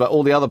regulations about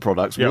all the other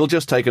products, Yeah. we'll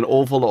just take an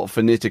awful lot of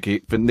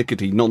finicky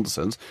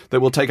nonsense that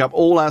will take up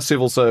all our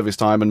civil service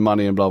time and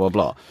money and blah, blah,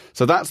 blah.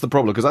 So that's the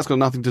problem, because that's got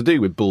nothing to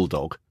do with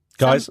Bulldog.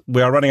 Guys,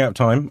 we are running out of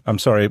time. I'm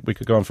sorry, we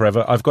could go on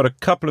forever. I've got a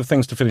couple of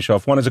things to finish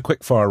off. One is a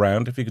quick fire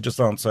round, if you could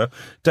just answer.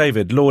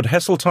 David, Lord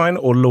Heseltine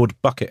or Lord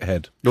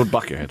Buckethead? Lord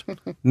Buckethead.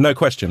 No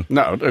question.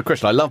 No, a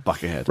question. I love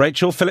Buckethead.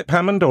 Rachel, Philip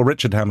Hammond or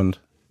Richard Hammond?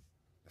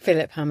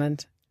 Philip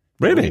Hammond.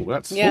 Really? Ooh,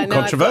 that's Yeah, no,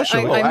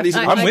 controversial. and he's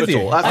an I'm with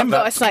you. hospital. I think I've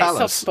got a that's slight callous.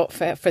 soft spot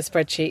for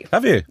spreadsheet.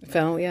 Have you?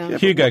 Phil, yeah.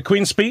 Hugo,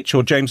 Queen's Speech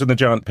or James and the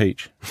Giant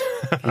Peach?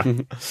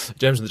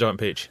 James and the Giant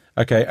Peach.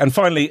 Okay, and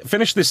finally,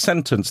 finish this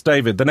sentence.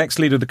 David, the next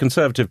leader of the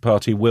Conservative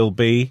Party will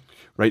be...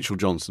 Rachel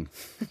Johnson.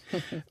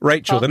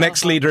 Rachel, the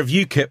next leader of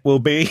UKIP will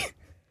be...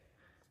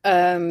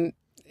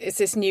 It's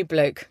this new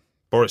bloke.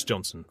 Boris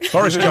Johnson.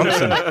 Boris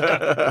Johnson.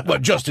 Well,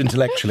 just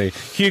intellectually.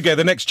 Hugo,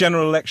 the next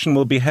general election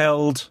will be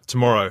held...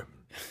 Tomorrow.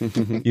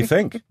 You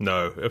think?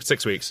 No,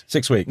 6 weeks.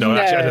 6 weeks. No,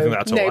 actually, I don't think that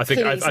at all. No, I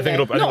think please, I think no.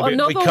 it'll be Not We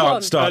another can't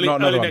one. start. early, Not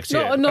another early one. next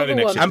year. Not another Early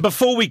next one. year. And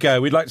before we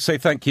go, we'd like to say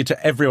thank you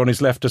to everyone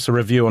who's left us a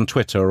review on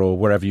Twitter or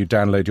wherever you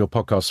download your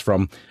podcasts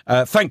from.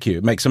 Thank you.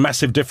 It makes a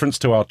massive difference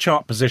to our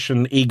chart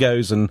position,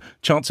 egos, and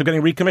chance of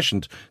getting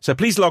recommissioned. So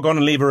please log on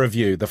and leave a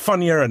review. The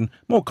funnier and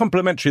more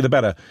complimentary, the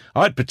better.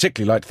 I'd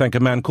particularly like to thank a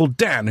man called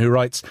Dan who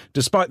writes,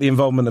 despite the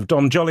involvement of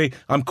Dom Jolly,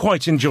 I'm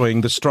quite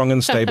enjoying the Strong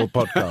and Stable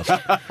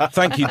podcast.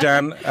 Thank you,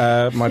 Dan,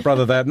 my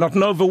brother there. Not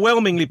an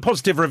overwhelmingly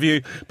positive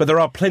review, but there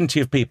are plenty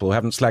of people who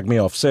haven't slagged me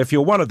off. So if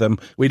you're one of them,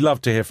 we'd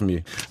love to hear from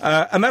you.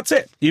 And that's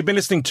it. You've been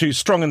listening to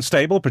Strong and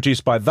Stable,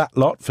 produced by That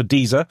Lot for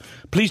Deezer.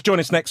 Please join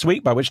us next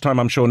week, by which time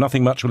I'm sure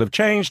nothing much will have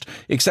changed,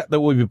 except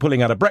that we'll be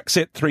pulling out of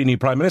Brexit, 3 new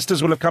Prime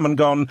Ministers will have come and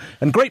gone,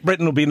 and Great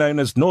Britain will be known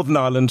as Northern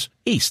Ireland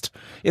East.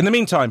 In the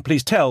meantime,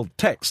 please tell,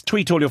 text,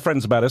 tweet all your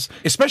friends about us,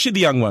 especially the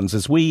young ones,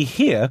 as we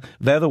hear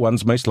they're the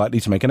ones most likely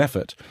to make an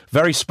effort.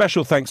 Very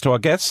special thanks to our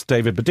guests,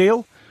 David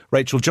Baddiel,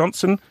 Rachel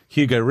Johnson,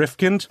 Hugo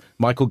Rifkind,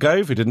 Michael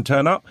Gove, who didn't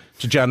turn up,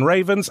 to Jan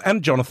Ravens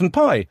and Jonathan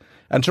Pye,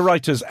 and to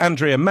writers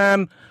Andrea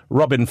Mann,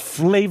 Robin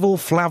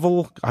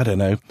Flavel, I don't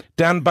know,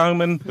 Dan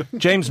Bowman,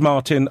 James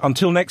Martin.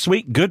 Until next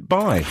week,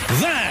 goodbye.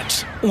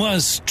 That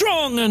was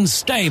Strong and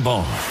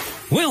Stable.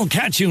 We'll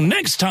catch you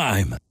next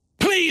time.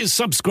 Please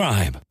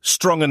subscribe.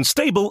 Strong and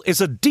Stable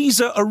is a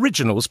Deezer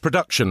Originals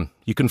production.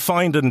 You can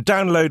find and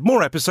download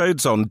more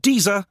episodes on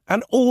Deezer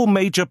and all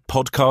major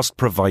podcast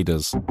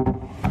providers.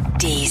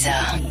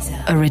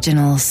 Deezer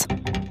Originals.